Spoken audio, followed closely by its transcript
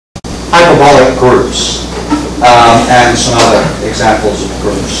hyperbolic groups, and some other examples of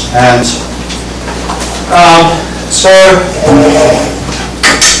groups. And so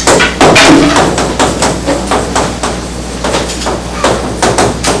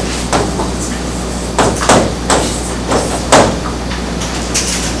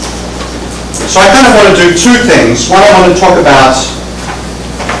I kind of want to do two things. One, I want to talk about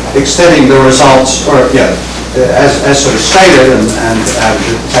extending the results, or as sort of stated, and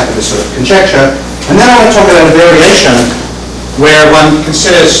tackle this sort of conjecture. And then I want to talk about a variation where one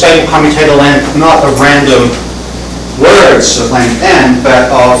considers stable commutator length not of random words of length n, but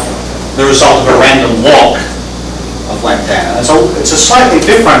of the result of a random walk of length n. And so it's a slightly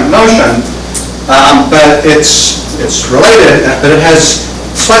different notion, but it's related, but it has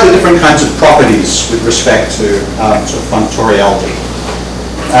slightly different kinds of properties with respect to sort of functoriality.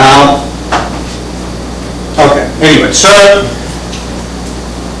 Okay, anyway, so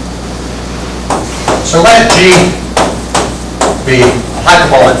let G be a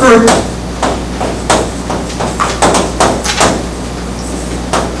hyperbolic group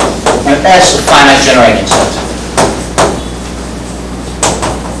and S a finite generating set.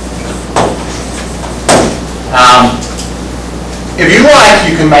 If you like,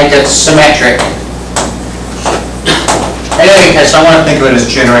 you can make it symmetric. In any case, I want to think of it as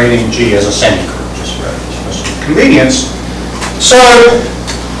generating G as a semigroup, just for convenience. So,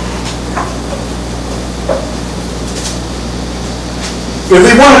 if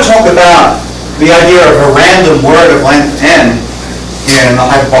we want to talk about the idea of a random word of length n in a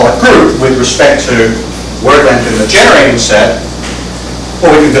hyperbolic group with respect to word length in the generating set,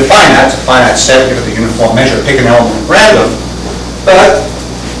 well, we can define that. It's a finite set, give it the uniform measure, pick an element at random. But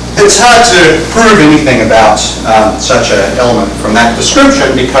it's hard to prove anything about such an element from that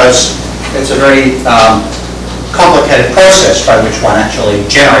description because it's a very complicated process by which one actually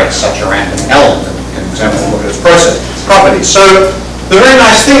generates such a random element. And you can examine and look at its process properties. So the very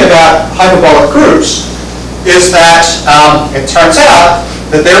nice thing about hyperbolic groups is that it turns out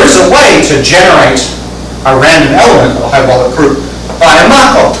that there is a way to generate a random element of a hyperbolic group by a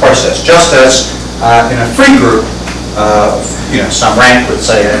Markov process, just as in a free group, some rank with,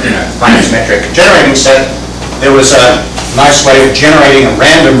 say, a finite symmetric generating set, there was a nice way of generating a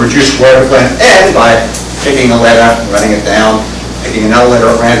random reduced word of length n by picking a letter, running it down, picking another letter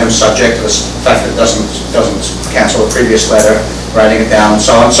at random, subject to the fact that it doesn't cancel a previous letter, writing it down, and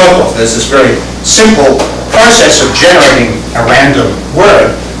so on and so forth. There's this very simple process of generating a random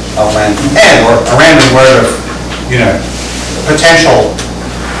word of length n, or a random word of, potential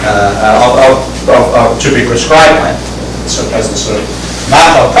to be prescribed length. So it has this sort of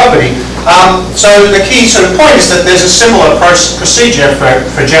Markov property. So the key sort of point is that there's a similar procedure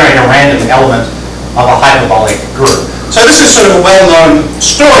for generating a random element of a hyperbolic group. So this is sort of a well-known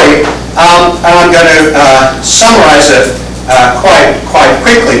story, and I'm going to summarize it quite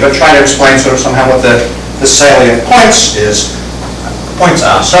quickly, but try to explain sort of somehow what the salient points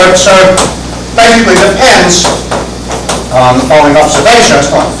are. So basically it depends on the following observation.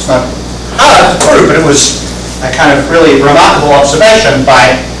 It's not hard to prove, but it was a kind of really remarkable observation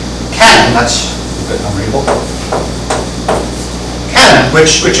by Cannon. That's a bit unreadable. Cannon,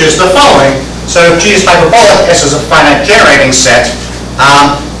 which is the following. So if G is hyperbolic, S is a finite generating set.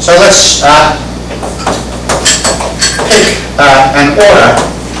 So let's pick an order,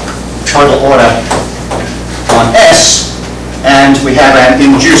 total order on S, and we have an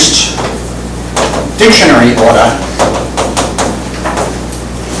induced dictionary order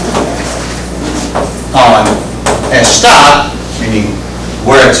on S star, meaning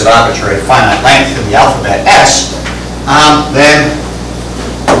words of arbitrary finite length in the alphabet S, then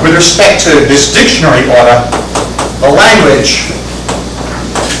with respect to this dictionary order, the language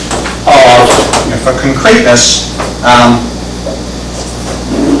of, for concreteness,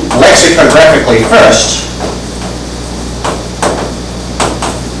 lexicographically first,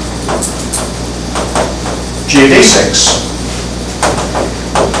 geodesics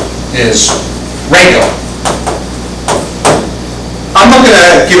is regular. I'm not going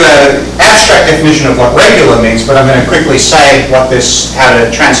to give an abstract definition of what regular means, but I'm going to quickly say how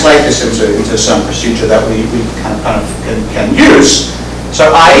to translate this into some procedure that we kind of can use. So,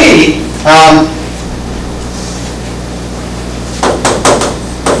 i.e.,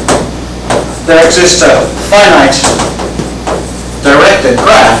 there exists a finite directed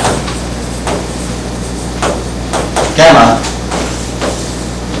graph, gamma,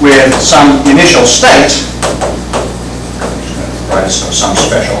 with some initial state, some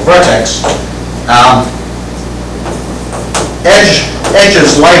special vertex,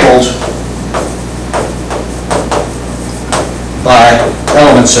 edges labeled by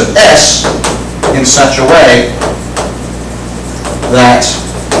elements of S in such a way that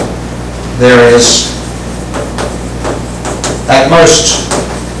there is at most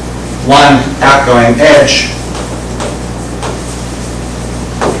one outgoing edge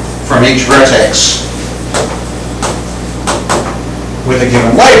from each vertex with a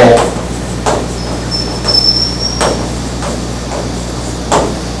given label,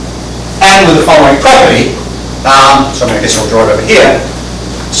 and with the following property. So I guess I'll draw it over here.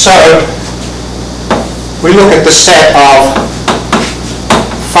 So we look at the set of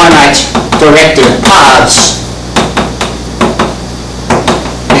finite directed paths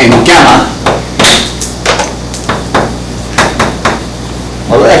in gamma.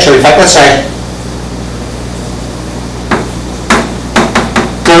 Well, actually, in fact, let's say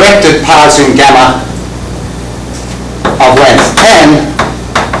directed paths in gamma of length n,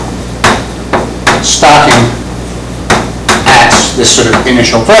 starting at this sort of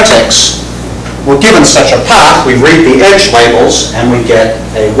initial vertex. Well, given such a path, we read the edge labels and we get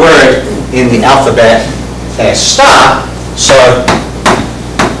a word in the alphabet S star. So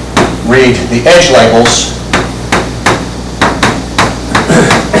read the edge labels.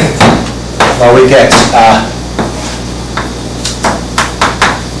 Well, we get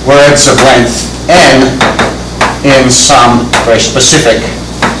words of length n in some very specific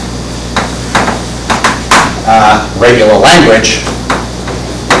regular language,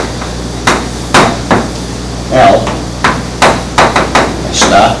 L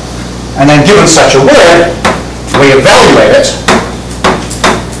star, and then given such a word, we evaluate it.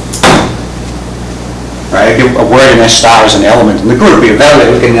 Right, give a word in S star as an element in the group. We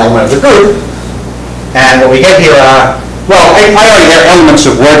evaluate, we get an element of the group, and what we get here are, well, I already have elements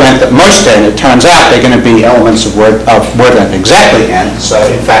of word length at most n. It turns out they're going to be elements of word length exactly n. So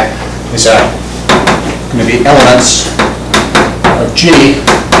in fact, these are going to be elements of G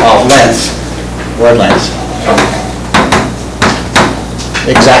of length, word length,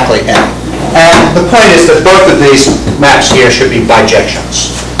 exactly n. And the point is that both of these maps here should be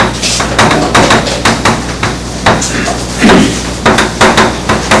bijections.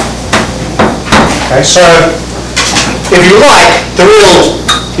 Okay, so if you like,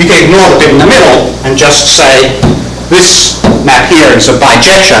 you can ignore the bit in the middle and just say this map here is a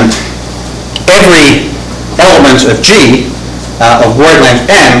bijection. Every element of G of word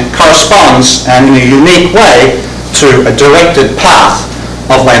length n corresponds in a unique way to a directed path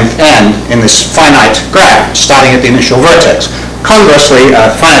of length n in this finite graph starting at the initial vertex. Conversely,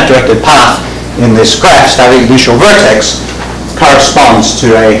 a finite directed path in this graph starting at the initial vertex corresponds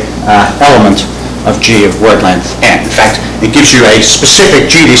to a element of G of word length n. In fact, it gives you a specific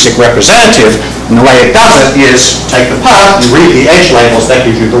geodesic representative, and the way it does it is take the path, you read the edge labels, that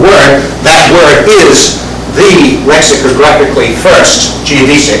gives you the word. That word is the lexicographically first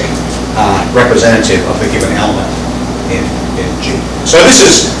geodesic representative of the given element in G. So this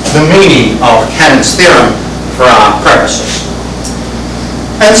is the meaning of Cannon's theorem for our purposes.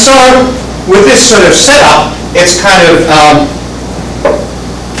 And so with this sort of setup, it's kind of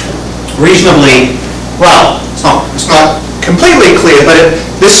reasonably, well, it's not completely clear, but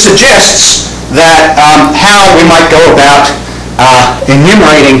this suggests that how we might go about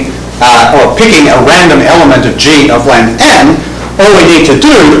enumerating or picking a random element of G of length n. All we need to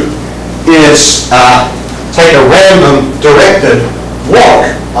do is take a random directed walk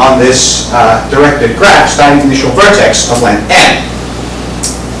on this directed graph starting at the initial vertex of length n.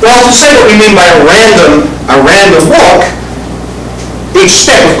 Well, to say what we mean by a random walk, each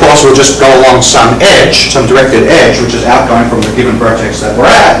step, of course, will just go along some edge, some directed edge, which is outgoing from the given vertex that we're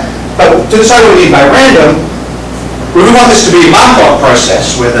at. But to decide what we mean by random, we want this to be a Markov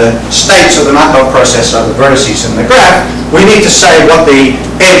process, where the states of the Markov process are the vertices in the graph. We need to say what the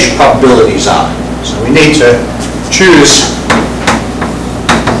edge probabilities are. So we need to choose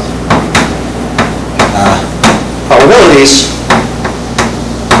probabilities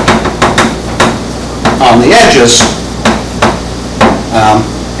on the edges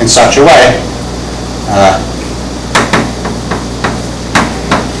in such a way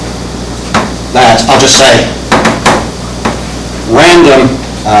that I'll just say random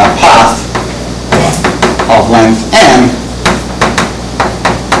path of length n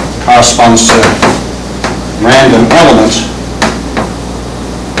corresponds to random element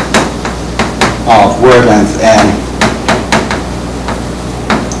of word length n.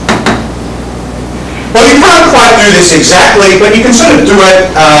 Well, you can't quite do this exactly, but you can sort of do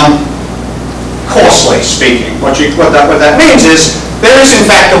it coarsely speaking. What that means is there is in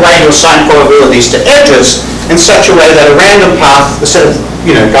fact a way to assign probabilities to edges in such a way that a random path, the set of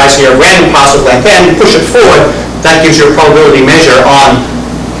guys here, random paths of length n, you push it forward, that gives you a probability measure on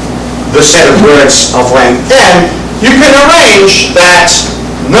the set of words of length n, you can arrange that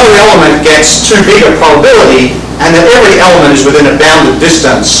no element gets too big a probability and that every element is within a bounded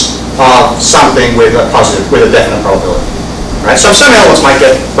distance of something with a positive, with a definite probability. Right? So some elements might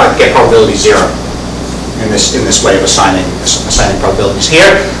get probability 0 in this way of assigning probabilities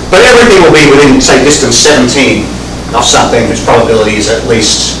here, but everything will be within, say, distance 17 of something whose probability is at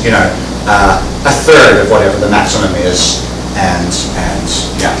least, you know, a third of whatever the maximum is, and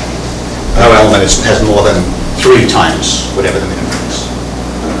yeah, no element has more than 3 times whatever the minimum is.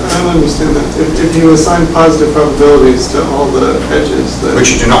 I don't understand that. If you assign positive probabilities to all the edges, then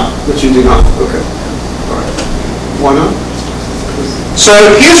which you do not. Which you do not. Okay. All right. Why not? So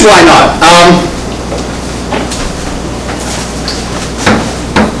here's why not.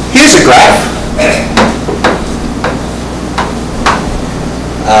 Here's a graph.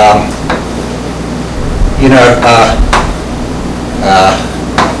 You know,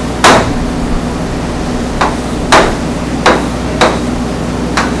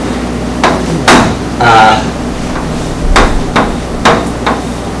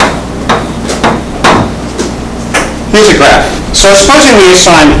 here's a graph. So supposing we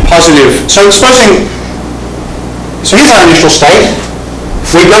assign positive, so here's our initial state.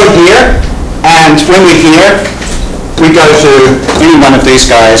 We go here, and when we're here, we go to any one of these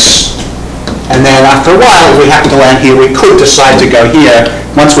guys, and then after a while, if we happen to land here, we could decide to go here.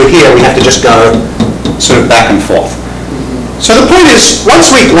 Once we're here, we have to just go sort of back and forth. So the point is,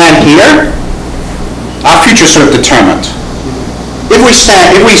 once we land here, our future is sort of determined. If we're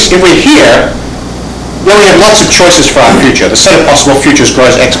here, then we have lots of choices for our future. The set of possible futures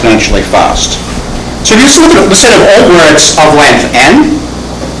grows exponentially fast. So if you just look at the set of all words of length n,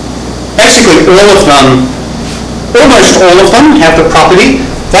 basically all of them, almost all of them have the property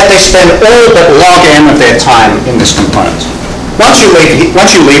that they spend all but log n of their time in this component. Once you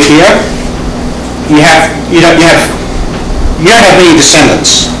leave here, you don't have many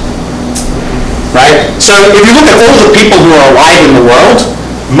descendants, right? So if you look at all the people who are alive in the world,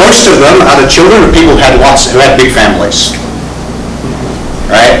 most of them are the children of people who had big families,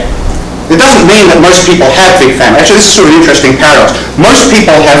 right? It doesn't mean that most people have big families. Actually, this is sort of an interesting paradox. Most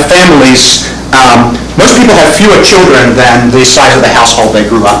people have families, most people have fewer children than the size of the household they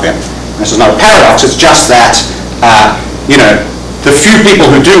grew up in. This is not a paradox, it's just that, you know, the few people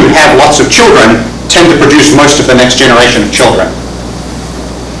who do have lots of children tend to produce most of the next generation of children,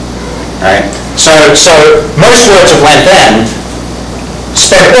 right? So most words of length n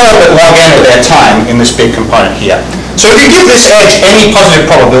spend all but log n of their time in this big component here. So if you give this edge any positive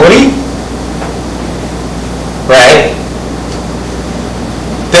probability, right,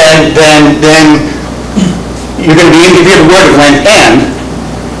 then you're going to be, if you have a word of length n,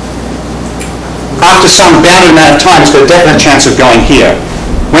 after some bounded amount of time, it's got a definite chance of going here.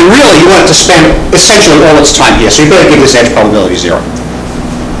 When really you want it to spend essentially all its time here, so you better give this edge probability 0.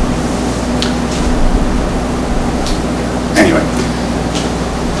 Anyway.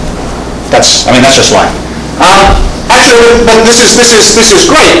 That's just life. Actually, but this is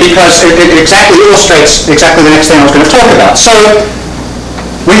great because it exactly illustrates exactly the next thing I was going to talk about. So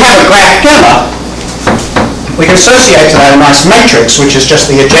we have a graph gamma. We can associate to that a nice matrix, which is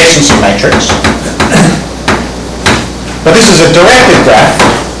just the adjacency matrix. But this is a directed graph.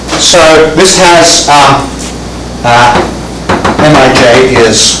 So this has Mij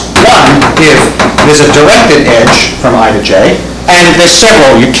is 1 if there's a directed edge from I to j. And if there's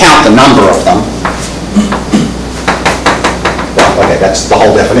several, you count the number of them. Well, okay, that's the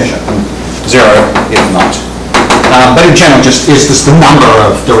whole definition. 0 if not. But in general, just is this the number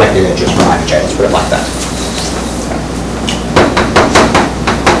of directed edges from I to j? Let's put it like that.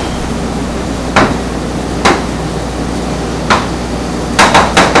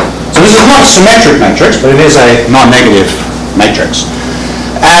 So this is not a symmetric matrix, but it is a non-negative matrix.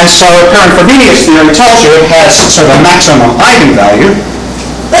 And so current Frobenius theory tells you it has sort of a maximum eigenvalue.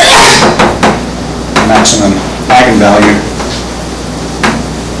 Maximum eigenvalue.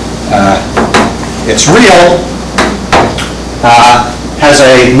 It's real. Has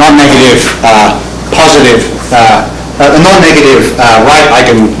a non-negative positive, a non-negative right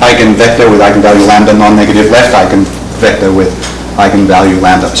eigenvector with eigenvalue lambda, non-negative left eigenvector with eigenvalue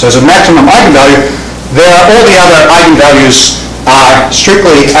lambda. So as a maximum eigenvalue, there are all the other eigenvalues are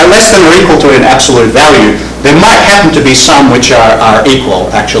strictly less than or equal to an absolute value. There might happen to be some which are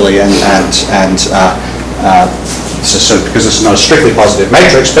equal actually, and this is sort of because this is not a strictly positive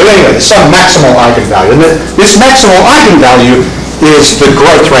matrix. But anyway, there's some maximal eigenvalue, and this maximal eigenvalue is the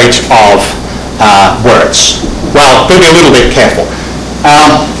growth rate of words. Well, do be a little bit careful.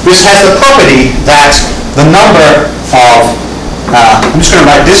 This has the property that the number of I'm just going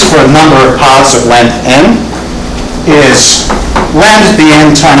to write this for a number of paths of length n, is lambda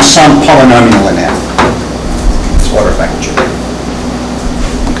bn times some polynomial in n. It's order of magnitude.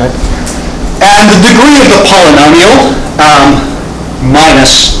 Okay. And the degree of the polynomial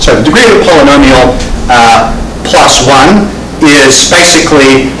the degree of the polynomial plus 1 is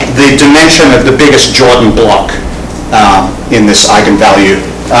basically the dimension of the biggest Jordan block in this eigenvalue,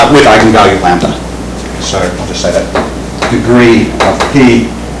 with eigenvalue lambda. So I'll just say that degree of p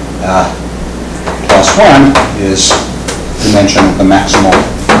plus 1 is dimension of the maximal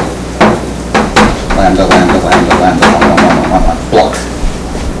lambda, lambda, lambda, lambda, 1, 1, 1, 1, 1, 1 block.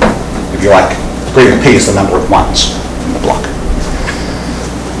 If you like, degree of p is the number of ones in the block.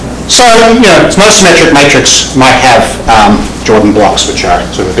 So, most symmetric matrix might have Jordan blocks which are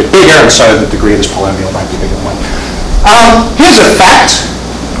sort of a bit bigger, and so the degree of this polynomial might be bigger than 1. Here's a fact.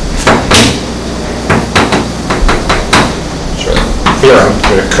 Theorem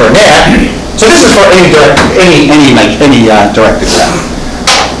to occur there. So this is for any directed graph.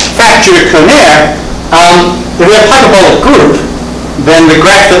 Fact to occur there. If we have a hyperbolic group, then the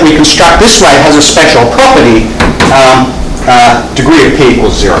graph that we construct this way has a special property. Degree of p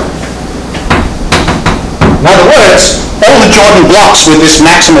equals 0. In other words, all the Jordan blocks with this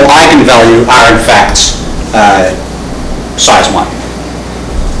maximal eigenvalue are in fact size 1.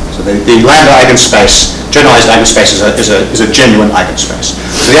 So the lambda eigenspace, generalized eigenspace is a genuine eigenspace.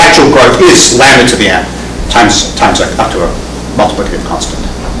 So the actual growth is lambda to the n times up to a multiplicative constant.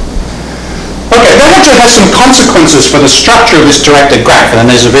 Okay, that actually has some consequences for the structure of this directed graph, and then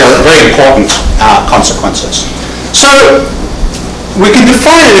there's a very, very important consequences. So we can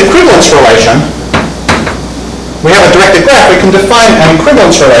define an equivalence relation. We have a directed graph. We can define an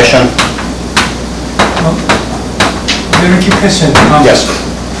equivalence relation. Very quick question. Yes.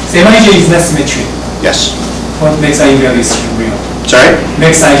 So Mij is not symmetric. Yes. What makes eigenvalue still real? Sorry?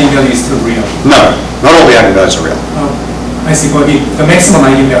 Makes eigenvalue still real. No, not all the eigenvalues are real. Oh, I see. But the maximum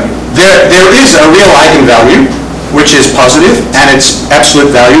eigenvalue. There is a real eigenvalue, which is positive, and its absolute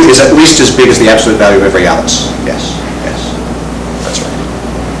value is at least as big as the absolute value of every others. Yes, yes, that's right.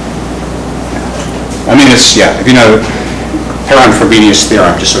 Yeah. I mean, it's, if you know Heron-Frobenius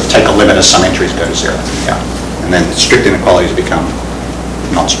theorem, just sort of take a limit as some entries go to 0. Yeah, and then strict inequalities become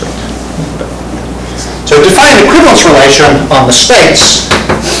non-strict. So define an equivalence relation on the states,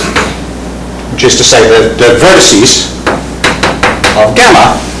 which is to say the vertices of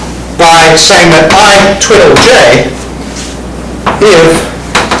gamma, by saying that I twiddle j if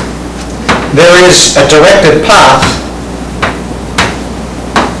there is a directed path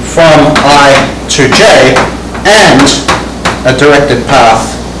from I to j and a directed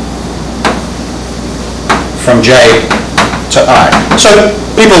path from j to I. So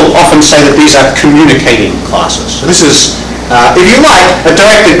people often say that these are communicating classes. So this is, if you like, a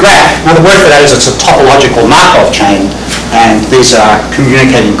directed graph. Now the word for that is it's a topological Markov chain, and these are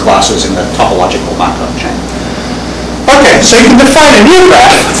communicating classes in the topological Markov chain. Okay, so you can define a new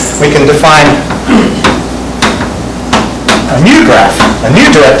graph. We can define a new graph, a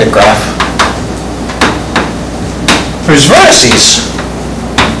new directed graph, whose vertices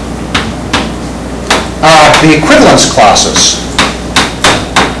are the equivalence classes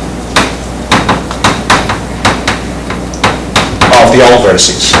of the old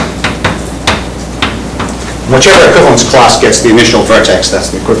vertices. Whichever equivalence class gets the initial vertex, that's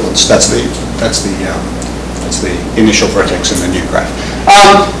the equivalence. That's the initial vertex in the new graph.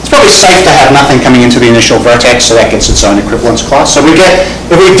 It's probably safe to have nothing coming into the initial vertex, so that gets its own equivalence class. So we get,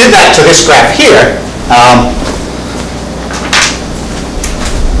 if we did that to this graph here,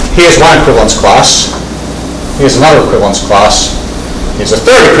 here's one equivalence class. Here's another equivalence class. Here's a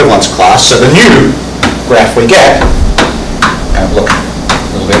third equivalence class. So the new graph we get, kind of look a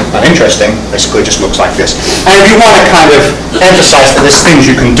little bit uninteresting, basically just looks like this. And if you want to kind of emphasize that there's things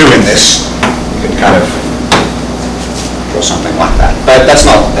you can do in this, you can kind of draw something like that. But that's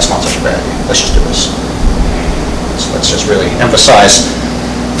not such a bad idea. Let's just do this. So let's just really emphasize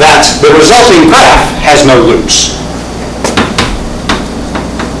that the resulting graph has no loops.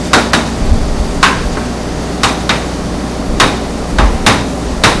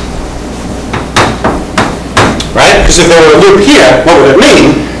 Right? Because if there were a loop here, what would it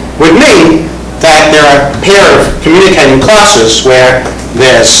mean? It would mean that there are a pair of communicating classes where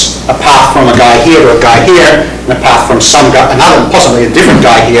there's a path from a guy here to a guy here, and a path from some guy, another, possibly a different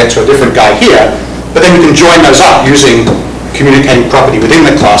guy here to a different guy here, but then we can join those up using communicating property within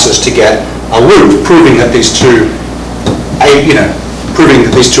the classes to get a loop proving that these two, proving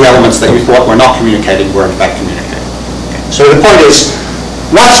that these two elements that you thought were not communicating were in fact communicating. Okay. So the point is,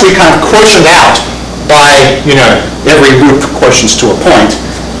 once we kind of quotient out by, every loop quotients to a point,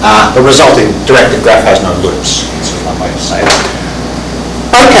 the resulting directed graph has no loops. That's one way to say it.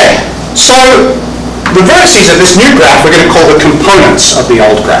 Okay, so the vertices of this new graph we're going to call the components of the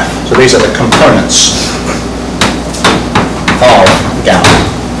old graph. So these are the components of gamma.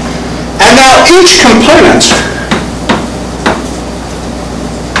 And now each component,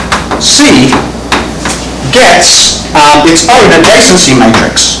 C, gets its own adjacency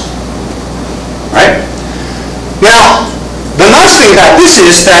matrix, right? Now, the nice thing about this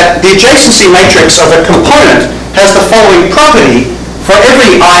is that the adjacency matrix of a component has the following property. For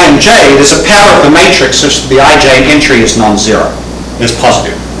every I and j, there's a power of the matrix such that the ij entry is non-zero. It's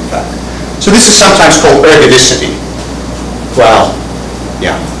positive, in fact. So this is sometimes called ergodicity. Well,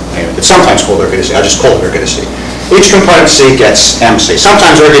 yeah, it's sometimes called ergodicity. I just call it ergodicity. Each component C gets MC.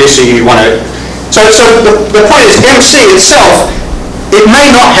 Sometimes ergodicity you want to... So the point is MC itself, it may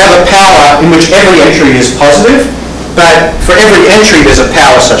not have a power in which every entry is positive, but for every entry there's a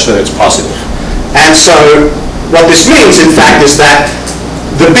power such that it's positive. And so what this means, in fact, is that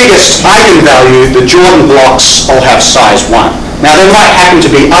the biggest eigenvalue, the Jordan blocks, all have size 1. Now, there might happen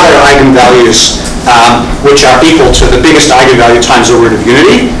to be other eigenvalues which are equal to the biggest eigenvalue times the root of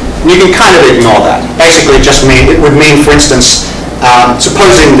unity. And you can kind of ignore that. Basically, it would mean, for instance,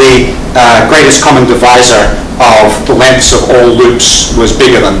 supposing the greatest common divisor of the lengths of all loops was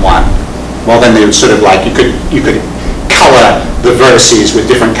bigger than 1. Well, then they would sort of like, you could color the vertices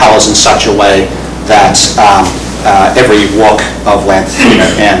with different colors in such a way that every walk of length,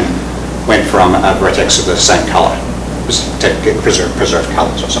 n, went from a vertex of the same color. Preserve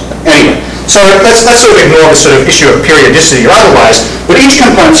colors or something. Anyway, so let's sort of ignore the sort of issue of periodicity or otherwise, but each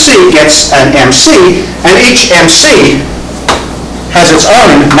component C gets an MC, and each MC has its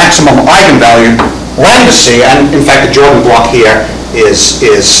own maximum eigenvalue, lambda C, and in fact the Jordan block here is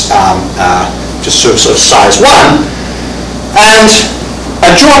just sort of size 1, and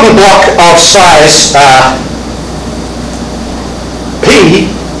a Jordan block of size P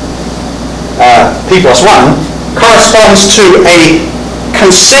plus 1, corresponds to a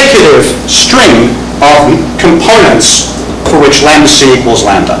consecutive string of components for which lambda C equals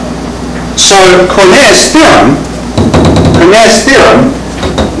lambda. So Cornet's theorem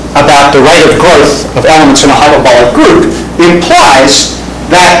about the rate of growth of elements in a hyperbolic group implies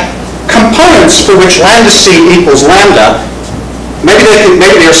that components for which lambda C equals lambda, maybe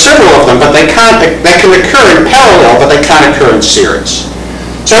there are several of them, but they can occur in parallel, but they can't occur in series.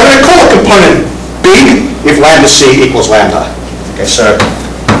 So I'm going to call a component big if lambda C equals lambda. Okay, so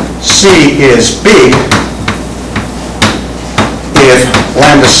C is big if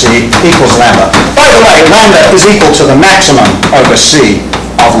lambda C equals lambda. By the way, lambda is equal to the maximum over C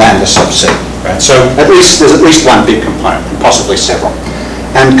of lambda sub C. Right? So there's at least one big component, and possibly several.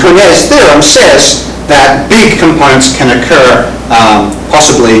 And Cornet's theorem says that big components can occur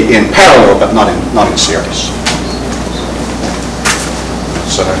possibly in parallel, but not in series.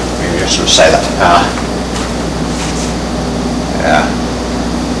 So maybe I should say that.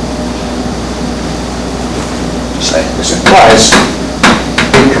 Say this implies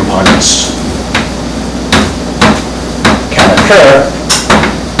big components can occur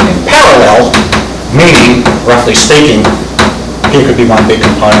in parallel, meaning, roughly speaking, here could be one big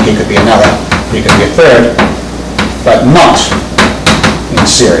component, here could be another, here could be a third, but not in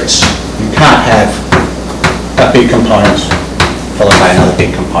series. You can't have a big component followed by another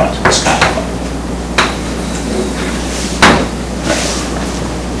big component. This can't happen.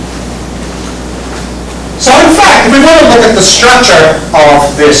 So in fact, if we want to look at the structure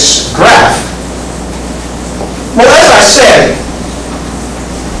of this graph, well, as I said,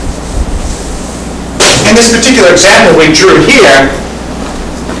 in this particular example we drew here,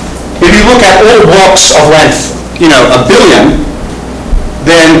 if you look at all blocks of length, a billion,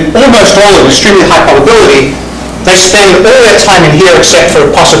 then almost all of extremely high probability, they spend all their time in here except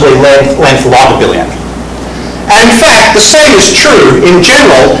for possibly length log a billion. And in fact, the same is true in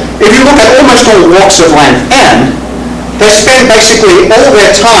general. If you look at almost all walks of length n, they spend basically all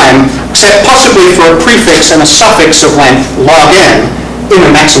their time, except possibly for a prefix and a suffix of length log n, in a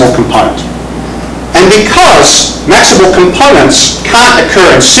maximal component. And because maximal components can't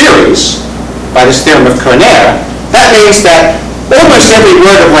occur in series, by this theorem of Cornet, that means that almost every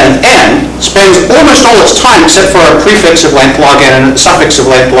word of length n spends almost all its time, except for a prefix of length log n and a suffix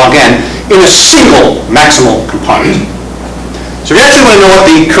of length log n, in a single maximal component. So if you actually want to know what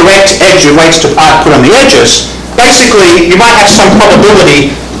the correct edge weights to put on the edges, basically you might have some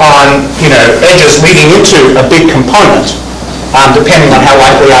probability on edges leading into a big component, depending on how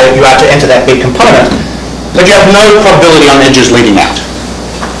likely you are to enter that big component, but you have no probability on edges leading out.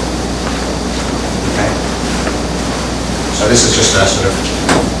 Okay. So this is just a sort of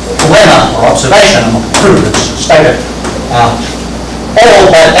lemma or observation, I'm not going to prove it, it's stated. All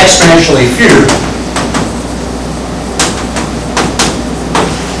but exponentially few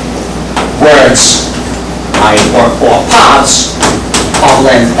words, or paths of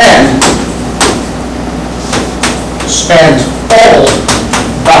length n, spend all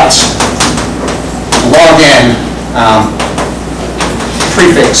but log n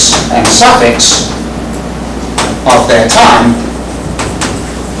prefix and suffix of their time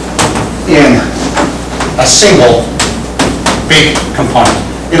in a single big component.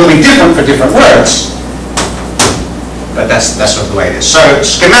 It'll be different for different words, but that's sort of the way it is. So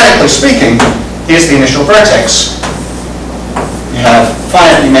schematically speaking, here's the initial vertex. You have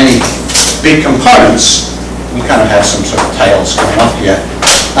finitely many big components. We kind of have some sort of tails coming up here.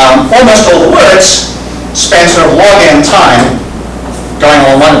 Almost all the words spend sort of log n time going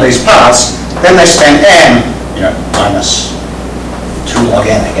along one of these paths. Then they spend n, minus 2 log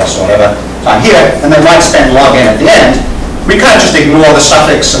n, I guess, or whatever, time here, and they might spend log n at the end. We can't just ignore the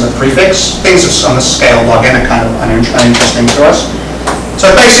suffix and the prefix. Things on the scale of log n are kind of uninteresting to us.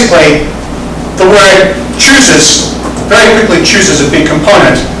 So basically, the word very quickly chooses a big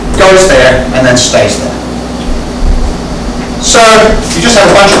component, goes there, and then stays there. So you just have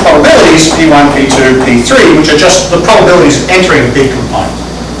a bunch of probabilities, P1, P2, P3, which are just the probabilities of entering a big component.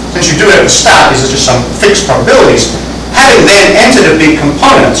 Since you do it at the start, these are just some fixed probabilities. Having then entered a big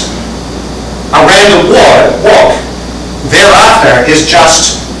component, a random walk thereafter is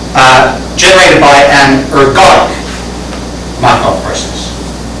just generated by an ergodic Markov process.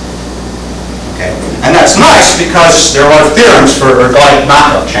 Okay, and that's nice because there are a lot of theorems for ergodic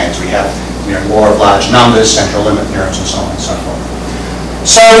Markov chains. We have law of large numbers, central limit theorems, and so on and so forth.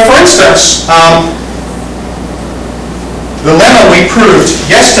 So, for instance, the lemma we proved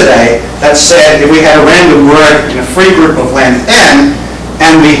yesterday that said if we had a random word in a free group of length n,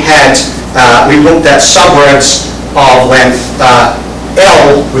 and we looked at subwords of length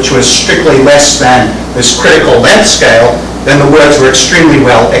L, which was strictly less than this critical length scale, then the words were extremely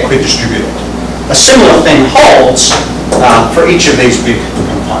well equidistributed. A similar thing holds for each of these big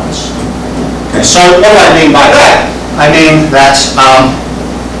components. Okay, so what do I mean by that? I mean that,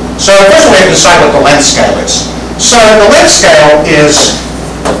 so first we have to decide what the length scale is. So the length scale is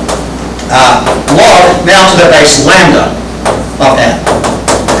log now to the base lambda of n.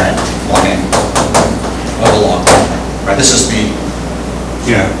 Right, log n over log. Right, this is the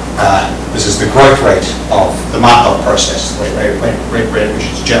this is the growth rate of the Markov process. The rate at which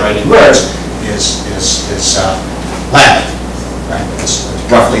it's generating words is lambda. Right? It's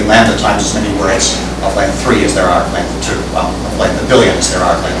roughly lambda times as many words of length 3 as there are of length 2. Well, of length a billion as there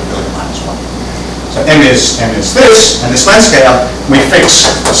are of length a billion minus 1. So m is this, and this length scale, we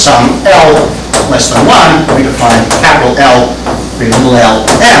fix some L less than 1, we define capital L, little l,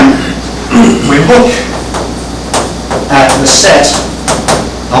 m. We look at the set,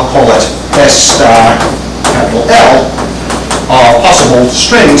 I'll call it S star capital L, of possible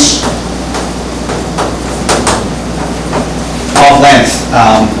strings of length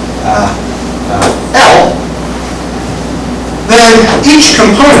L, then each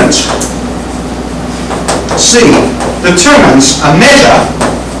component C determines a measure,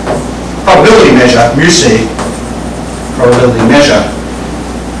 probability measure, mu C, probability measure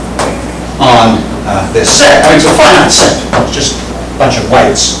on this set. I mean, it's a finite set, it's just a bunch of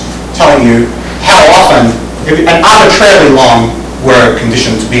weights telling you how often, an arbitrarily long word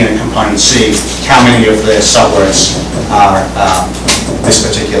conditioned to be in a component C, how many of the subwords are this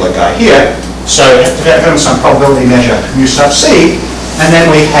particular guy here. So we have to have some probability measure mu sub C, and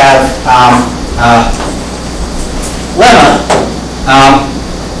then we have lemma,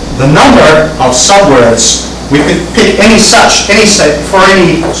 the number of subwords. We could pick any set for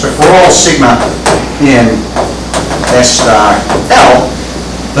all sigma in S star L,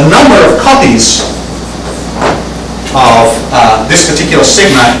 the number of copies of this particular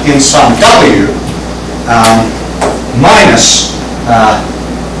sigma in some W minus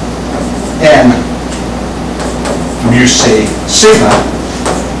n mu C sigma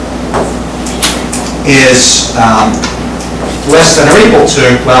is less than or equal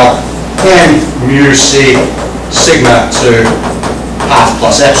to, well, n mu C sigma to half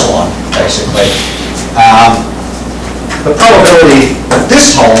plus epsilon, basically. The probability that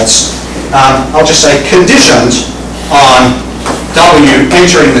this holds, I'll just say conditioned on W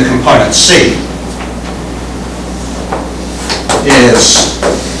entering the component C, is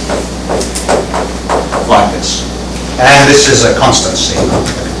like this. And this is a constant C, not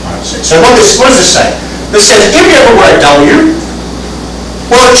the component C. So what does this say? This says if you have a word W,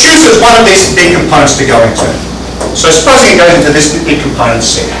 well, it chooses one of these big components to go into. So supposing it goes into this big component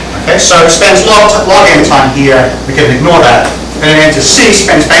C. Okay, so it spends log n time here, we can ignore that. Then it enters C,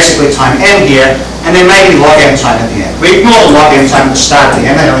 spends basically time n here, and then maybe log n time at the end. We ignore the log n time at the start of the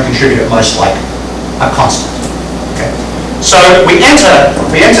end, they only contribute at most like a constant. Okay, so we enter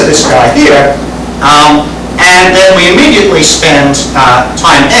this guy here, and then we immediately spend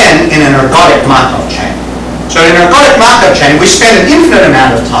time n in an ergodic Markov chain. So in an ergodic Markov chain, we spend an infinite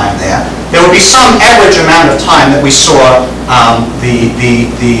amount of time there. There would be some average amount of time that we saw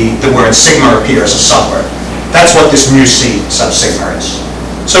the word sigma appear as a subword. That's what this mu c sub sigma is.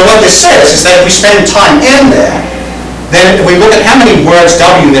 So what this says is that if we spend time n there, then if we look at how many words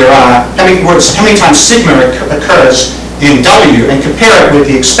w there are, how many times sigma occurs in w, and compare it with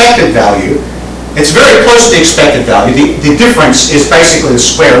the expected value, it's very close to the expected value. The difference is basically the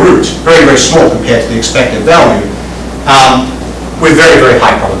square root, very, very small compared to the expected value, with very, very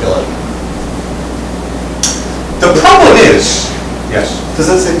high probability. The problem is, yes? Does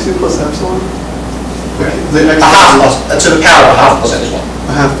that say 2 plus epsilon? A half plus, to the power of a half plus epsilon.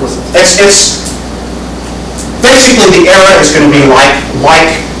 A half plus epsilon. It's basically the error is going to be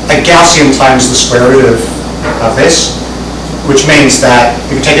like a Gaussian times the square root of this, which means that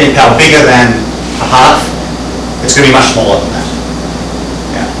if you take any power bigger than a half, it's going to be much smaller than that.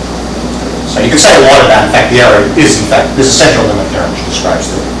 Yeah. So you can say a lot about, in fact, the error is, in fact, this essential limit theorem which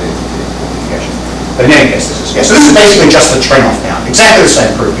describes the indication. But in any case, this is, yeah. So this is basically just the Chernoff bound. Exactly the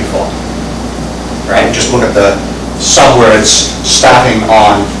same proof before. Right? Just look at the subwords starting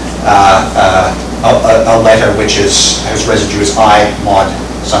on a letter which whose residue is I mod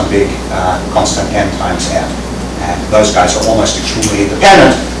some big constant n times n. And those guys are almost extremely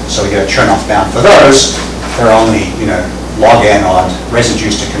independent, so we get a Chernoff bound for those. There are only, log n odd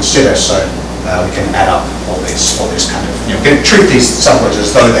residues to consider, so we can add up all these kind of, can treat these subwords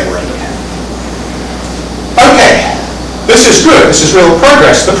as though they were independent. Okay, this is good. This is real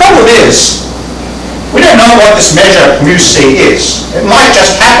progress. The problem is, we don't know what this measure mu c is. It might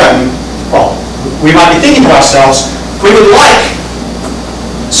just happen, well, we might be thinking to ourselves, we would like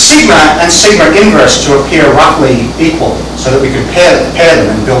sigma and sigma inverse to appear roughly equal so that we can pair them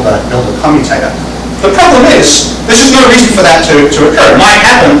and build a commutator. The problem is, there's just no reason for that to occur. It might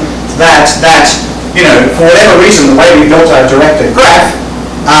happen that for whatever reason, the way we built our directed graph,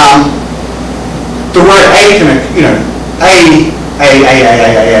 the word A can,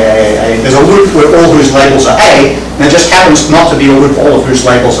 there's a loop with all whose labels are A, and there just happens not to be a loop all of whose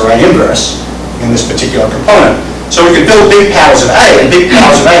labels are A inverse in this particular component. So we can build big powers of A, and big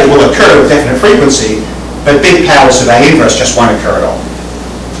powers of A will occur with definite frequency, but big powers of A inverse just won't occur at all.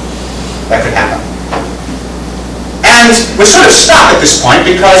 That could happen. And we're sort of stuck at this point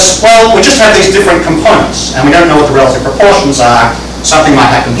because, well, we just have these different components, and we don't know what the relative proportions are. Something might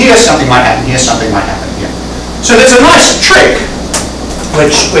happen here, something might happen here, something might happen here. So there's a nice trick,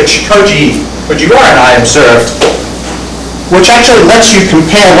 which Fujiwara and I observed, which actually lets you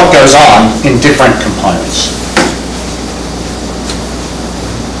compare what goes on in different components.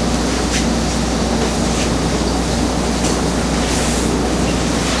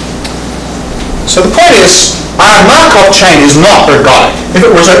 So the point is, our Markov chain is not ergodic. If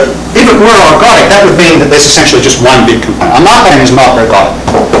it were ergodic, that would mean that there's essentially just one big component. Our Markov chain is not ergodic.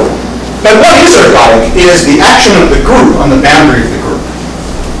 But what is ergodic is the action of the group on the boundary of the group.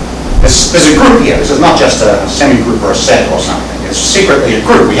 There's a group here. This is not just a semi-group or a set or something. It's secretly a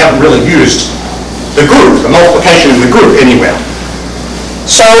group. We haven't really used the group, the multiplication in the group anywhere.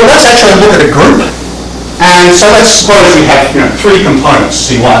 So let's actually look at a group. And so let's suppose we have three components,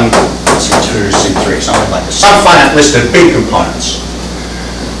 C1, C2, C3, something like this. Some finite list of big components.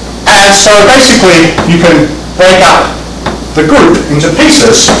 And so basically you can break up the group into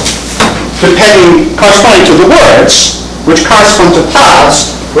pieces corresponding to the words, which correspond to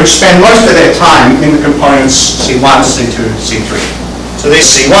paths which spend most of their time in the components C1, C2, C3. So these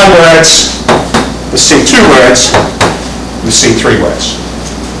C1 words, the C2 words, the C3 words.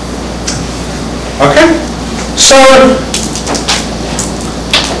 Okay? So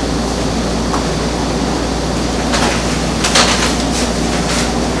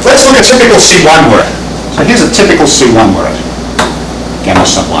let's look at a typical C1 word. So here's a typical C1 word. Gamma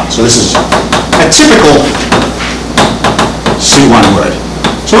sub 1. So this is a typical C1 word.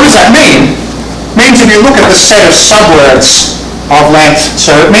 So what does that mean? It means if you look at the set of subwords of length,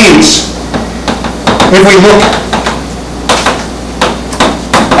 so it means if we look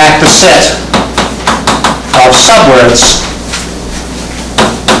at the set of subwords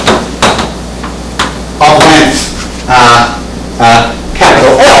of length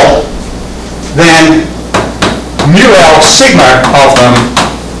capital L, then mu L sigma of them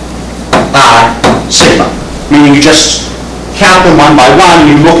are sigma, meaning you you just count them one by one,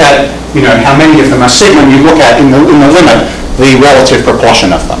 you look at, how many of them are sigma, and you look at, in the limit, the relative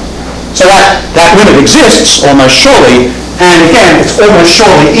proportion of them. So that limit exists almost surely, and again, it's almost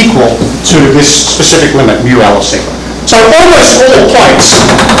surely equal to this specific limit, mu L of sigma. So almost all points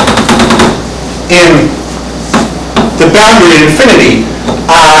in the boundary at infinity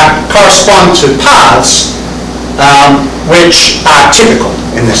correspond to paths which are typical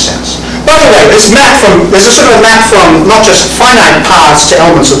in this sense. By the way, there's a sort of map from not just finite paths to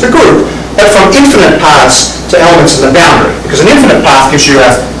elements of the group, but from infinite paths to elements in the boundary. Because an infinite path gives you a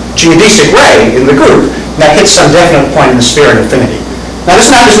geodesic ray in the group that hits some definite point in the sphere of infinity. Now this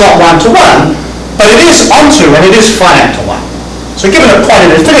map is not one-to-one, but it is onto and it is finite to one. So given a point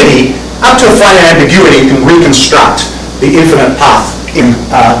in infinity, up to a finite ambiguity, you can reconstruct the infinite path in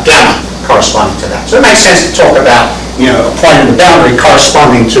gamma corresponding to that. So it makes sense to talk about a point in the boundary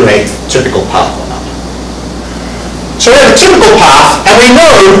corresponding to a typical path or not. So we have a typical path, and we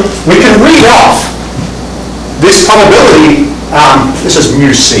know we can read off this probability, this is mu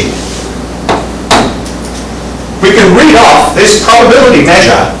c. We can read off this probability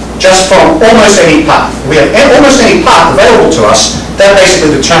measure just from almost any path. We have almost any path available to us that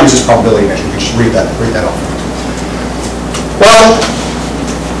basically determines this probability measure. We just read that off. Well,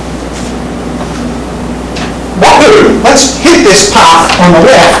 what we do, let's hit this path on the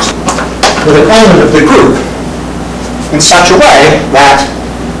left with an element of the group in such a way that,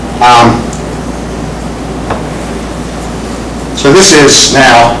 so this is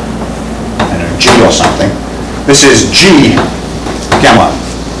now, G or something. This is G gamma.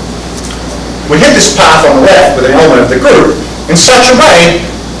 We hit this path on the left with an element of the group in such a way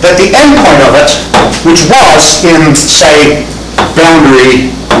that the endpoint of it, which was in, say, boundary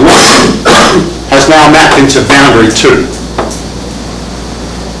 1, has now mapped into boundary 2.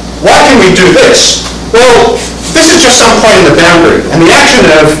 Why can we do this? Well, this is just some point in the boundary, and the action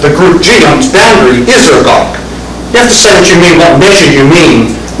of the group G on its boundary is ergodic. You have to say what you mean, what measure you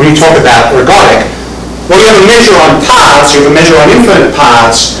mean when you talk about ergodic. Well, you have a measure on paths, you have a measure on infinite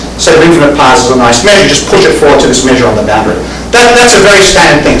paths. Set of infinite paths is a nice measure, just push it forward to this measure on the boundary. That's a very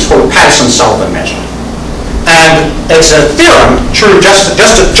standard thing, it's called a Patterson-Sullivan measure. And it's a theorem, true, just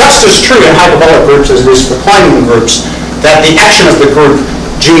as true in hyperbolic groups as it is for Kleinian groups, that the action of the group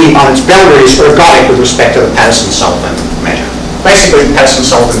G on its boundary is ergodic with respect to the Patterson-Sullivan measure. Basically, the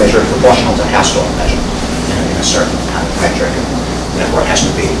Patterson-Sullivan measure is proportional to Hausdorff measure in a certain kind of metric, and therefore it has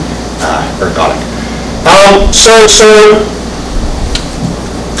to be ergodic.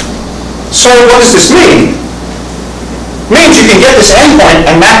 So what does this mean? It means you can get this endpoint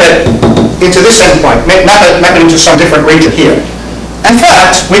and map it into this endpoint, map it into some different region here. In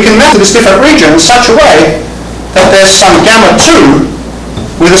fact, we can map to this different region in such a way that there's some gamma 2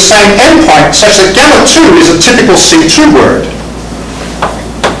 with the same endpoint, such that gamma 2 is a typical C2 word.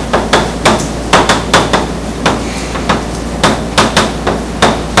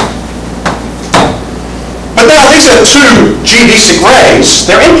 But now these are two geodesic rays.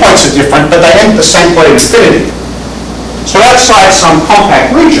 Their endpoints are different, but they end at the same point in infinity. So outside some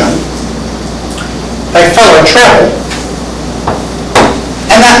compact region, they fellow travel,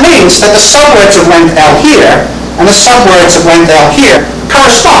 and that means that the subwords of length L here and the subwords of length L here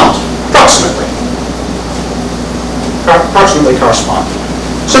correspond, approximately. Approximately correspond.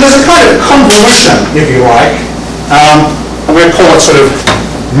 So there's a kind of convolution, if you like. I'm going to call it sort of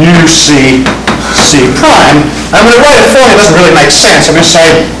mu C prime. I'm going to write a formula that doesn't really make sense. I'm going to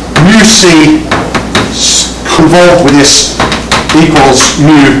say mu C convolved with this equals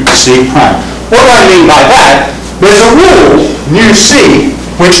mu C prime. What do I mean by that? There's a rule, mu C,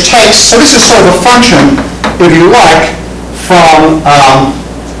 which takes, so this is sort of a function, if you like, from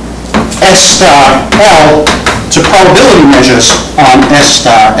S star L to probability measures on S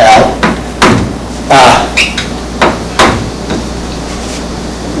star L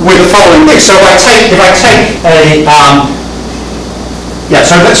with the following thing. So if I take a,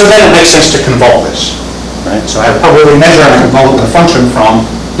 so then it makes sense to convolve this, right? So I have a probability measure and I convolve it with a function from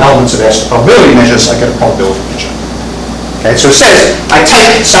elements of S to probability measures, I get a probability measure. Okay, so it says I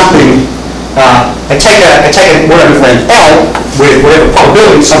take something, I take a word of length L with whatever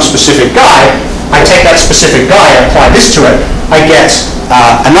probability, some specific guy, I take that specific guy, I apply this to it, I get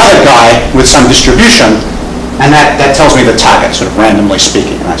another guy with some distribution, and that tells me the target, sort of randomly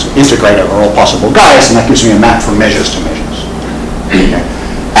speaking, and I sort of integrate over all possible guys, and that gives me a map from measures to measures. Okay.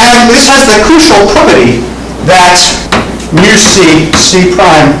 And this has the crucial property that mu C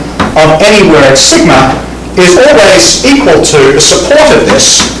prime of any word sigma is always equal to the support of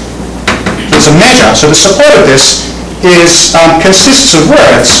this. It's a measure, so the support of this is consists of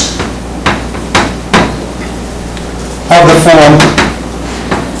words of the form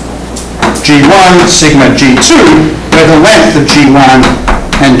G1 sigma G2, where the length of G1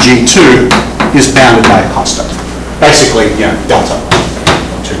 and G2 is bounded by a constant. Basically, delta,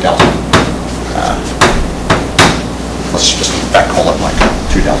 2 delta. Let's just in fact call it like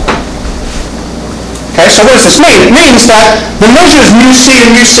 2 delta. Okay, so what does this mean? It means that the measures mu c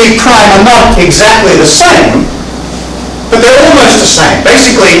and mu c prime are not exactly the same, but they're almost the same.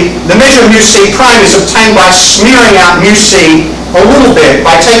 Basically, the measure mu c prime is obtained by smearing out mu c a little bit,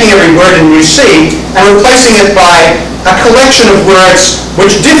 by taking every word in mu c and replacing it by a collection of words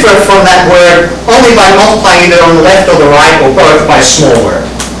which differ from that word only by multiplying either on the left or the right or both by a small word.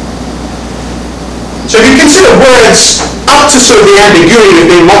 So if you consider words up to sort of the ambiguity of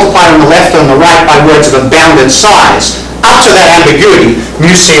being multiplied on the left or on the right by words of a bounded size, up to that ambiguity,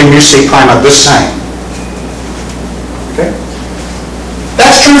 mu c and mu c prime are the same. Okay?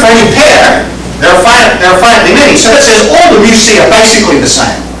 That's true for any pair. There are finitely many. So that says all the mu c are basically the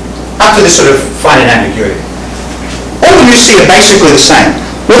same, up to this sort of finite ambiguity. All the mu c are basically the same.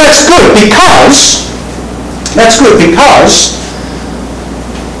 Well, that's good because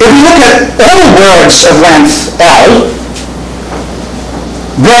if we look at all the words of length L,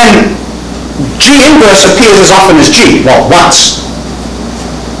 then G inverse appears as often as G, well, once.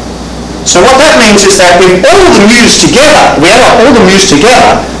 So what that means is that with all the mu's together, we add up all the mu's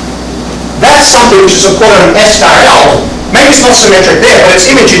together, that's something which is supported on S star L. Maybe it's not symmetric there, but its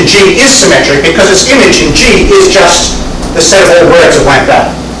image in G is symmetric because its image in G is just the set of all words of length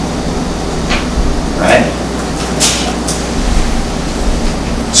L. Right?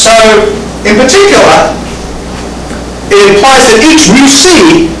 So, in particular, it implies that each mu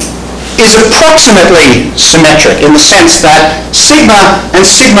c is approximately symmetric in the sense that sigma and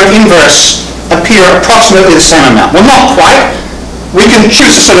sigma inverse appear approximately the same amount. Well, not quite. We can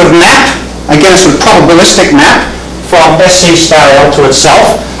choose a sort of map, again a sort of probabilistic map from SC star L to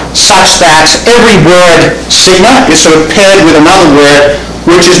itself, such that every word sigma is sort of paired with another word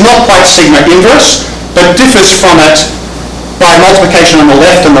which is not quite sigma inverse, but differs from it by multiplication on the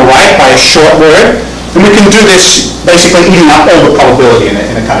left and the right by a short word. And we can do this basically eating up all the probability in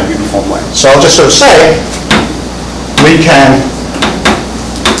a kind of uniform way. So I'll just sort of say we can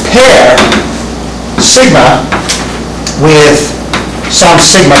pair sigma with some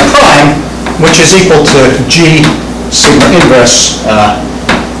sigma prime, which is equal to G sigma inverse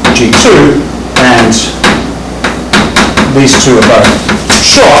G2, and these two are both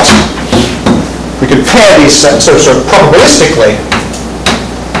short. We can pair these sort of probabilistically,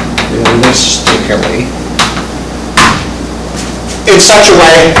 realistically, in such a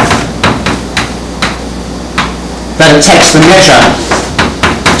way that it takes the measure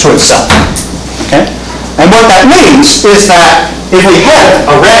to itself. Okay? And what that means is that if we have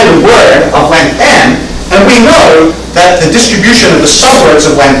a random word of length n, and we know that the distribution of the subwords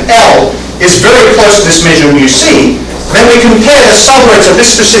of length L is very close to this measure mu c, then we compare the subwords of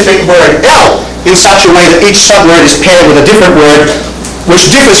this specific word L in such a way that each subword is paired with a different word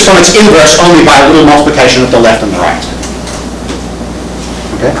which differs from its inverse only by a little multiplication of the left and the right.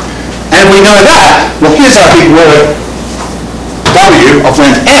 Okay? And we know that, well, here's our big word W of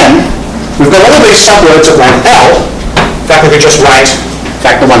length n. We've got all these subwords of length L. In fact, we could just write,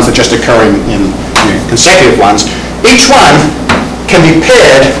 the ones that just occur in consecutive ones. Each one can be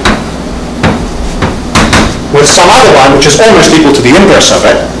paired with some other one which is almost equal to the inverse of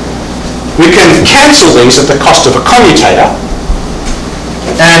it. We can cancel these at the cost of a commutator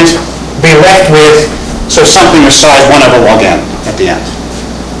and be left with something of size 1 over log n at the end.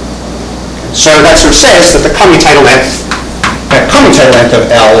 So that sort of says that the commutator length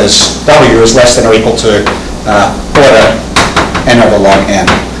of L is W is less than or equal to order n over log n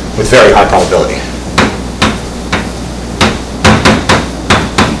with very high probability.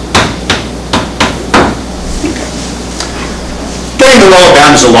 Getting the lower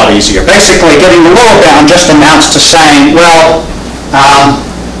bound is a lot easier. Basically, getting the lower bound just amounts to saying, well,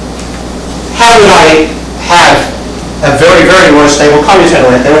 how would I have a very, very low stable commutator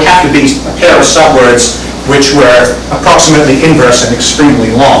length? There would have to be a pair of subwords which were approximately inverse and extremely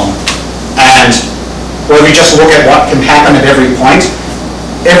long. And, or if you just look at what can happen at every point,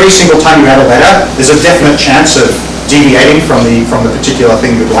 every single time you add a letter, there's a definite chance of deviating from the particular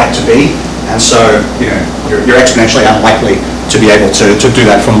thing you'd like to be. And so, you're exponentially unlikely to be able to do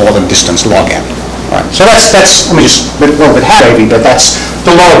that from more than distance log n. Right. So that's let me just a little bit hand-wavy, but that's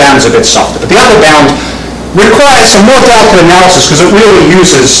the lower bound is a bit softer. But the upper bound requires some more delicate analysis because it really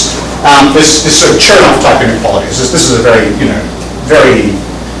uses this sort of Chernoff type inequalities. This is a very, very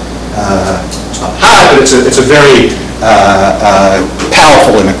it's not hard, but it's a very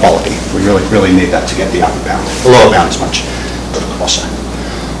powerful inequality. We really need that to get the upper bound. The lower bound is much closer.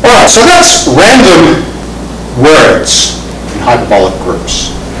 All right, so that's random words in hyperbolic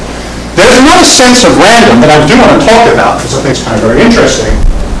groups. There's another sense of random that I do want to talk about because I think it's kind of very interesting.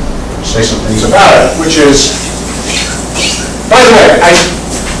 Say some things about it, which is, by the way, I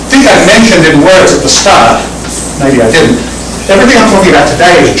think I mentioned in words at the start, maybe I didn't, everything I'm talking about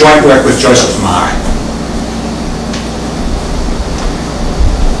today is joint work with Joseph Marr.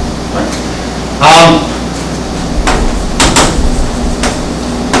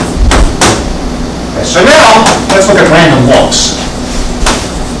 Okay, so now, let's look at random walks.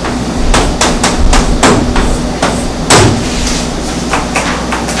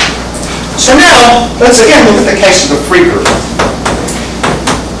 So now, let's again look at the case of the free group.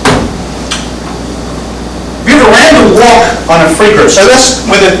 We have a random walk on a free group. So that's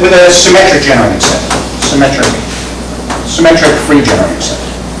with a symmetric generating set. Symmetric free generating set.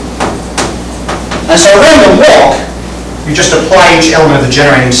 And so a random walk, you just apply each element of the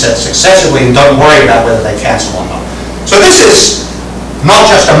generating set successively and don't worry about whether they cancel or not. So this is not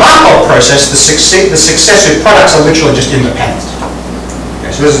just a Markov process, the successive products are literally just independent.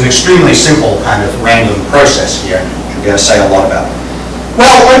 So this is an extremely simple kind of random process here, which we're going to say a lot about.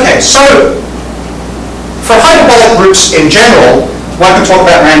 Well, okay, so for hyperbolic groups in general, one can talk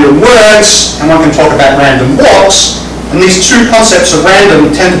about random words and one can talk about random walks, and these two concepts of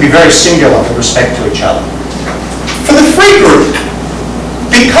random tend to be very singular with respect to each other. For the free group,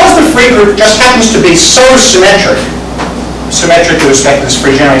 because the free group just happens to be so symmetric with respect to this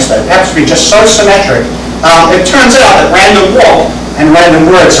free generating state, it happens to be just so symmetric, it turns out that random walk and random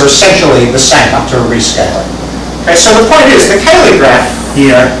words are essentially the same up to a rescaling. Okay, so the point is, the Cayley graph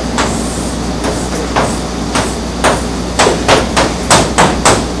here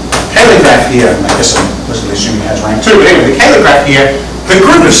and I guess I'm implicitly assuming it has rank 2, but anyway, the Cayley graph here, the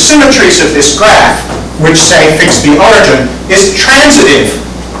group of symmetries of this graph, which say fix the origin, is transitive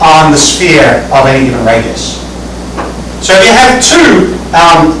on the sphere of any given radius. So if you have two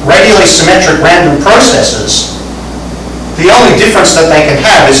radially symmetric random processes, the only difference that they can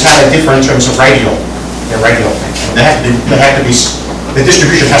have is how they differ in terms of their radial function. The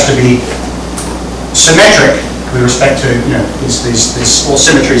distribution has to be symmetric with respect to these all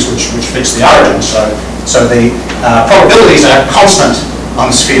symmetries which fix the origin. So the probabilities are constant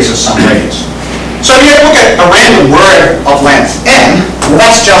on the spheres of some radius. So if you look at a random word of length n, well,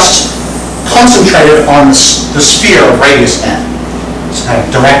 that's just concentrated on the sphere of radius n. It's kind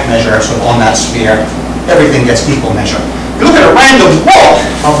of direct measure sort of on that sphere. Everything gets equal measure. If you look at a random walk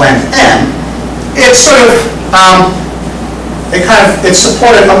of length n, it's sort of it's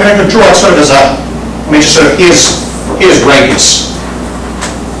supported. I'm going to draw it sort of as a here's radius.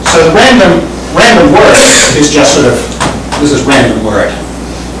 So the random word is just sort of, this is random word.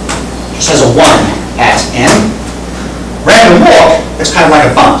 Just has a 1 at n. Random walk, it's kind of like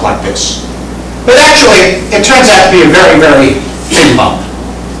a bump like this. But actually, it turns out to be a very, very thin bump.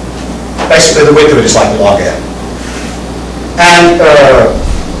 Basically, the width of it is like log n. And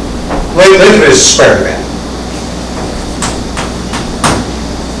length of it is square root of n.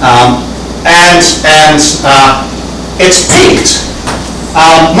 It's peaked,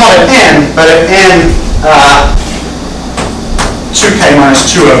 not at n, but at n 2k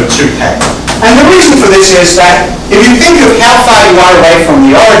minus 2 over 2k. And the reason for this is that if you think of how far you are away from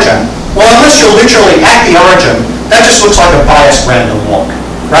the origin, well, unless you're literally at the origin, that just looks like a biased random walk,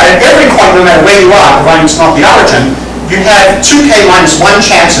 right? At every point, no matter where you are, providing it's not the origin, you have 2k minus 1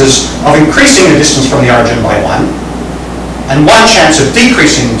 chances of increasing the distance from the origin by 1, and 1 chance of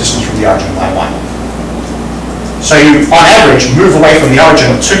decreasing the distance from the origin by 1. So you, on average, move away from the origin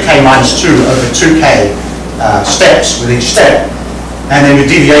of 2k minus 2 over 2k steps with each step, and then your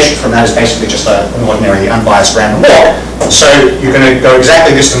deviation from that is basically just an ordinary unbiased random walk. So you're going to go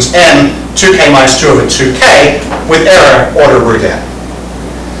exactly distance n, 2k minus 2 over 2k, with error order root n.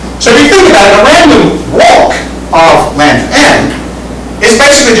 So if you think about it, a random walk of length n is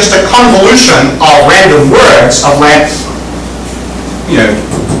basically just a convolution of random words of length,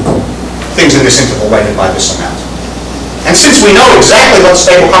 things in this interval weighted by this amount. And since we know exactly what the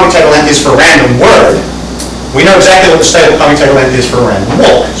stable commutator length is for a random word, we know exactly what the stable commutator length is for a random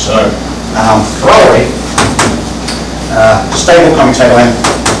walk. So, corollary, stable commutator length,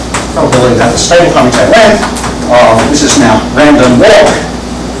 probability that the stable commutator length of, this is now random walk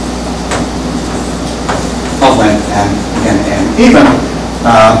of length n, again n even,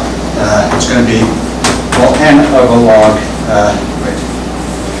 it's going to be, well, n over log,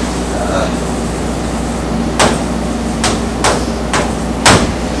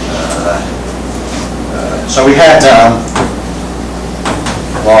 2 So we had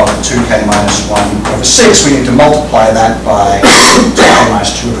log 2k minus 1 over 6. We need to multiply that by 2k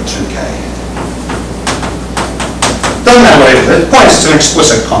minus 2 over 2k. Doesn't matter what it is. The point is it's an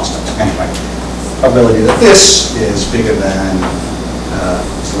explicit constant. Anyway, probability that this is bigger than,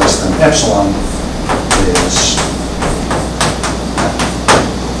 is less than epsilon is.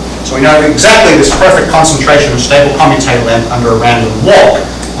 So we know exactly this perfect concentration of stable commutator length under a random walk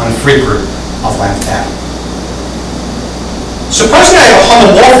on a free group of length m. Supposing I have a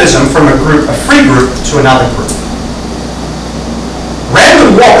homomorphism from a free group to another group.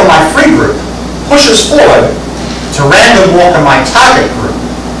 Random walk on my free group pushes forward to random walk on my target group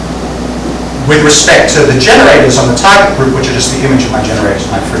with respect to the generators on the target group, which are just the image of my generators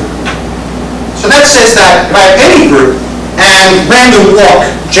in my free group. So that says that if I have any group and random walk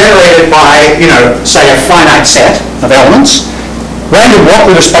generated by, say a finite set of elements, random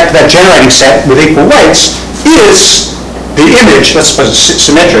walk with respect to that generating set with equal weights is the image, let's suppose it's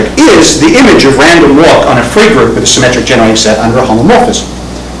symmetric, is the image of random walk on a free group with a symmetric generating set under a homomorphism.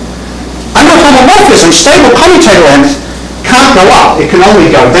 Under a homomorphism, stable commutator length can't go up, it can only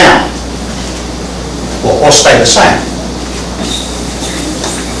go down, or stay the same.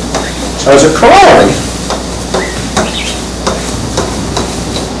 So as a corollary,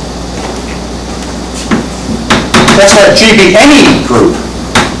 let's let G be any group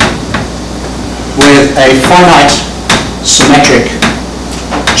with a finite symmetric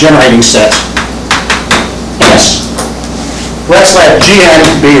generating set S. Let's let Gn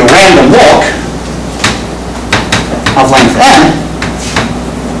be a random walk of length n.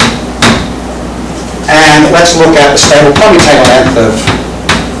 And let's look at the stable commutator length of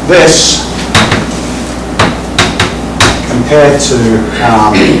this compared to,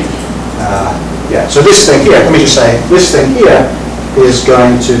 so this thing here, let me just say, this thing here is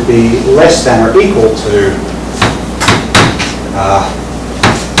going to be less than or equal to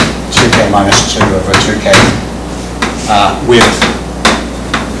 2k minus 2 over 2k with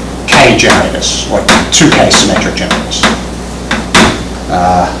k generators, or 2k symmetric generators.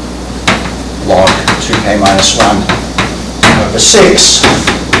 Log 2k minus 1 over 6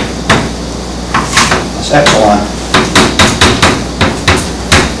 plus epsilon.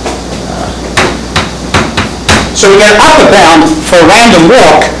 So we get an upper bound for a random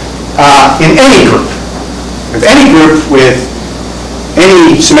walk in any group. If any group with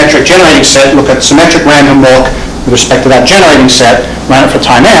any symmetric generating set, look at symmetric random walk with respect to that generating set, run it for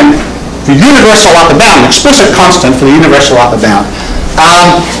time n, the universal upper bound, explicit constant for the universal upper bound.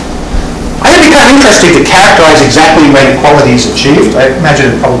 I think it'd be kind of interesting to characterize exactly when equality is achieved. I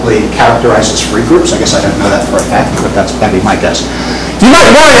imagine it probably characterizes free groups. I guess I don't know that for a fact, but that'd be my guess. You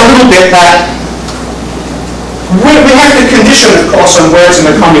might worry a little bit that we have to condition, of course, on words in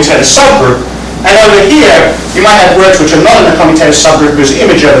the commutator subgroup. And over here, you might have words which are not in the commutator subgroup whose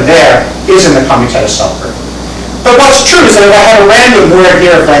image over there is in the commutator subgroup. But what's true is that if I have a random word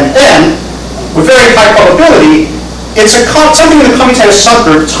here of length n, with very high probability, it's something in the commutator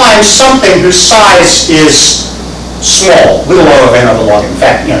subgroup times something whose size is small, little o of n over log. In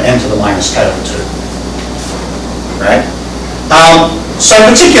fact, n to the minus k over 2. Right? So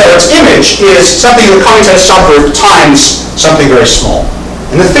in particular, its image is something in the commutator subgroup times something very small.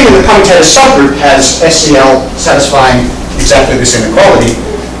 And the thing in the commutator subgroup has SCL satisfying exactly this inequality.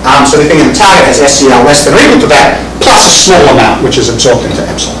 So the thing in the target has SCL less than or equal to that, plus a small amount, which is absorbed into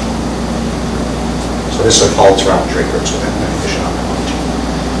epsilon. So this sort of holds for arbitrary groups with that condition on topology.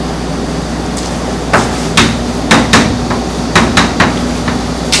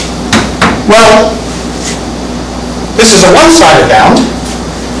 Well, this is a one-sided bound.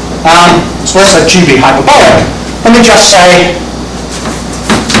 So let's let G be hyperbolic. Let me just say,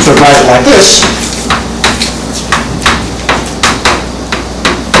 sort of write it like this.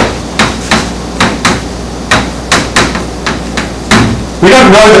 We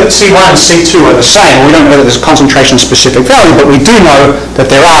don't know that C1 and C2 are the same. We don't know that there's a concentration-specific value, but we do know that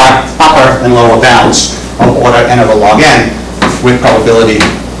there are upper and lower bounds of order n over log n with probability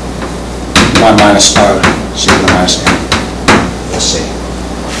 1 minus O, C to the minus n, plus C.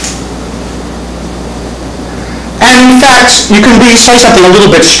 And in fact, you can say something a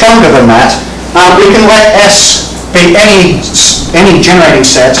little bit stronger than that. We can let S be any generating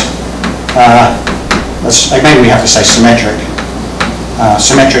set. Maybe we have to say symmetric.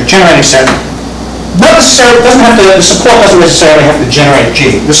 Symmetric generating set. Not necessarily, the support doesn't necessarily have to generate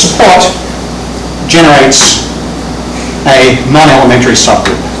G. The support generates a non-elementary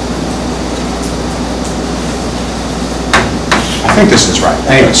subgroup. I think this is right.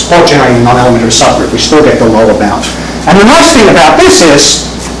 Anyway, support generating a non-elementary subgroup, we still get the lower bound. And the nice thing about this is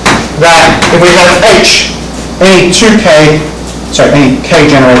that if we have H any any K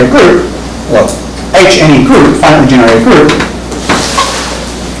generated group, well, H any group, finitely generated group,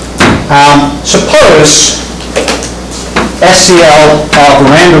 suppose SCL of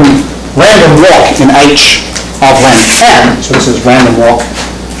random walk in H of length n, so this is random walk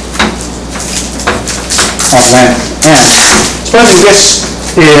of length n. Supposing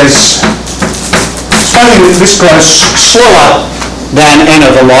this goes slower than n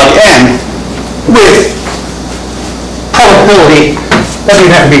over log n with probability, doesn't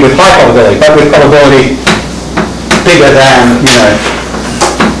even have to be with high probability, but with probability bigger than,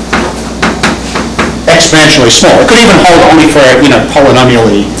 exponentially small. It could even hold only for,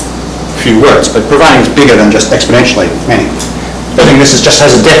 polynomially few words, but providing it's bigger than just exponentially many. I think this just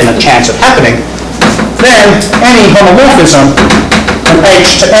has a definite chance of happening. Then any homomorphism from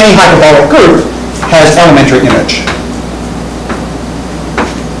H to any hyperbolic group has elementary image.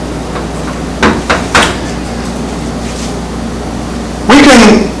 We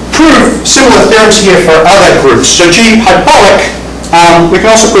can prove similar theorems here for other groups. So G hyperbolic, we can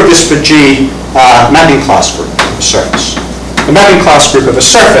also prove this for G mapping class group of a surface. The mapping class group of a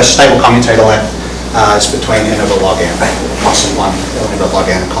surface, stable commutator length, is between n over log n, constant 1 n over log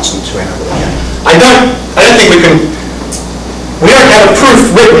n, constant 2 n over log n. I don't think we don't have a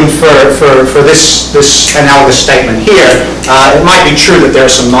proof written for this analogous statement here. It might be true that there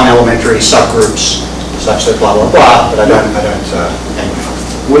are some non-elementary subgroups such that blah blah blah, but I don't anyway.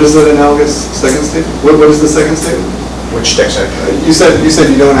 What is that analogous second statement? What is the second statement? Which statement? You said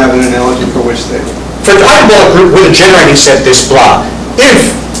you don't have an analogy for which statement? For the hyperbolic group with a generating set this blah,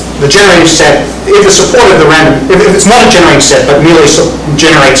 if the generating set, if the support of the random, if it's not a generating set but merely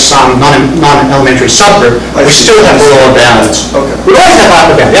generates some non-elementary subgroup, we still have the lower bound. Okay. We always have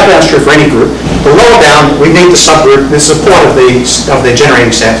upper bound. The upper bound is true for any group. The lower bound, we need the subgroup, the support of the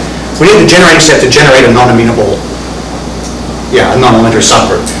generating set. We need the generating set to generate a non-amenable, a non-elementary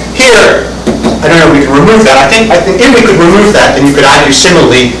subgroup. Here, I don't know if we can remove that. I think if we could remove that, then you could argue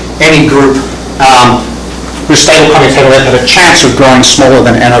similarly any group whose stable commutator length had a chance of growing smaller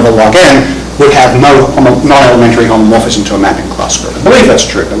than n over log n would have no non-elementary homomorphism to a mapping class group. I believe that's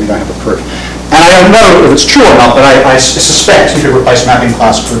true, but we don't have a proof. And I don't know if it's true or not, but I suspect you could replace mapping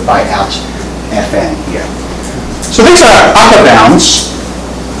class group by out Fn here. So these are upper bounds.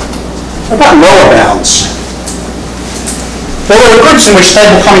 What about lower bounds? Well, there are groups in which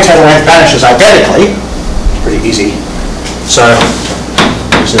stable commutator length vanishes identically. It's pretty easy. So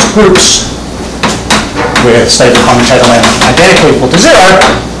there's just groups with stable commutator length identically equal to 0.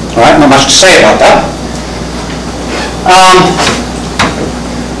 All right, not much to say about that.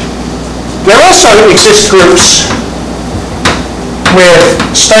 There also exist groups with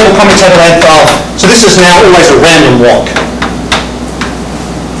stable commutator length of, so this is now always a random walk,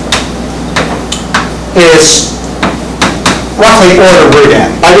 is roughly order root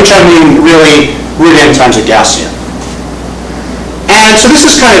n, by which I mean really root n times a Gaussian. And so this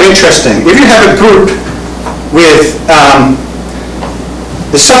is kind of interesting. If you have a group with,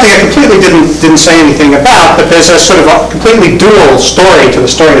 there's something I completely didn't say anything about, but there's a sort of a completely dual story to the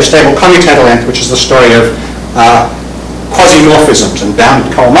story of stable commutator length, which is the story of quasimorphisms and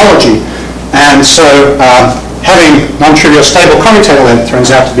bounded cohomology. And so having non-trivial stable commutator length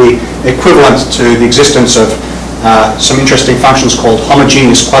turns out to be equivalent to the existence of some interesting functions called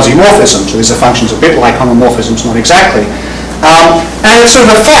homogeneous quasimorphisms. So these are functions a bit like homomorphisms, not exactly. And it's sort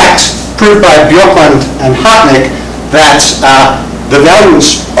of a fact proved by Bjorklund and Hartnick that the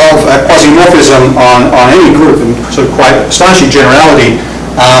values of a quasimorphism on any group, in sort of quite astonishing generality,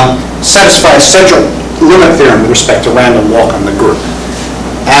 satisfy a central limit theorem with respect to random walk on the group.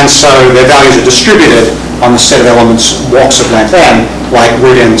 And so their values are distributed on the set of elements walks of length n, like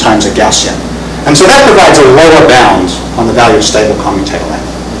root n times a Gaussian. And so that provides a lower bound on the value of stable commutator length.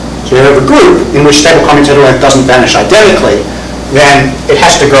 So you have a group in which stable commutator length doesn't vanish identically, then it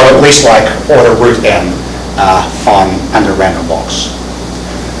has to go at least like order root n under random walks.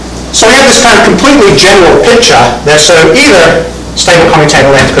 So we have this kind of completely general picture that so either stable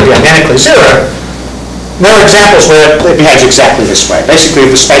commutator length could be identically 0. There are examples where it behaves exactly this way. Basically,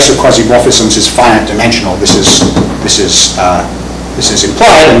 if the space of quasimorphisms is finite dimensional, this is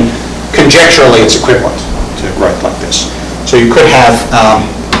implied, and conjecturally it's equivalent to growth like this. So you could have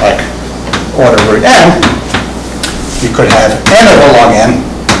like order root n. You could have n over log n.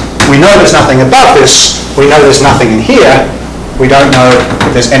 We know there's nothing above this. We know there's nothing in here. We don't know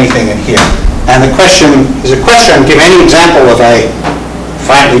if there's anything in here. And the question is a question, give any example of a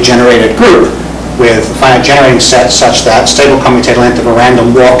finitely generated group with a finite generating set such that stable commutator length of a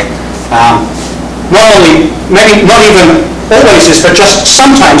random walk not only, maybe not even always is, but just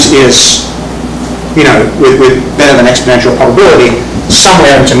sometimes is you know, with better than exponential probability,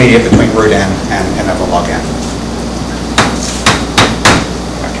 somewhere intermediate between root n and over log n.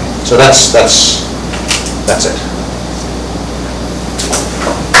 Okay. So that's it.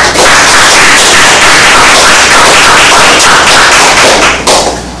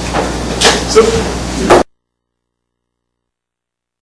 So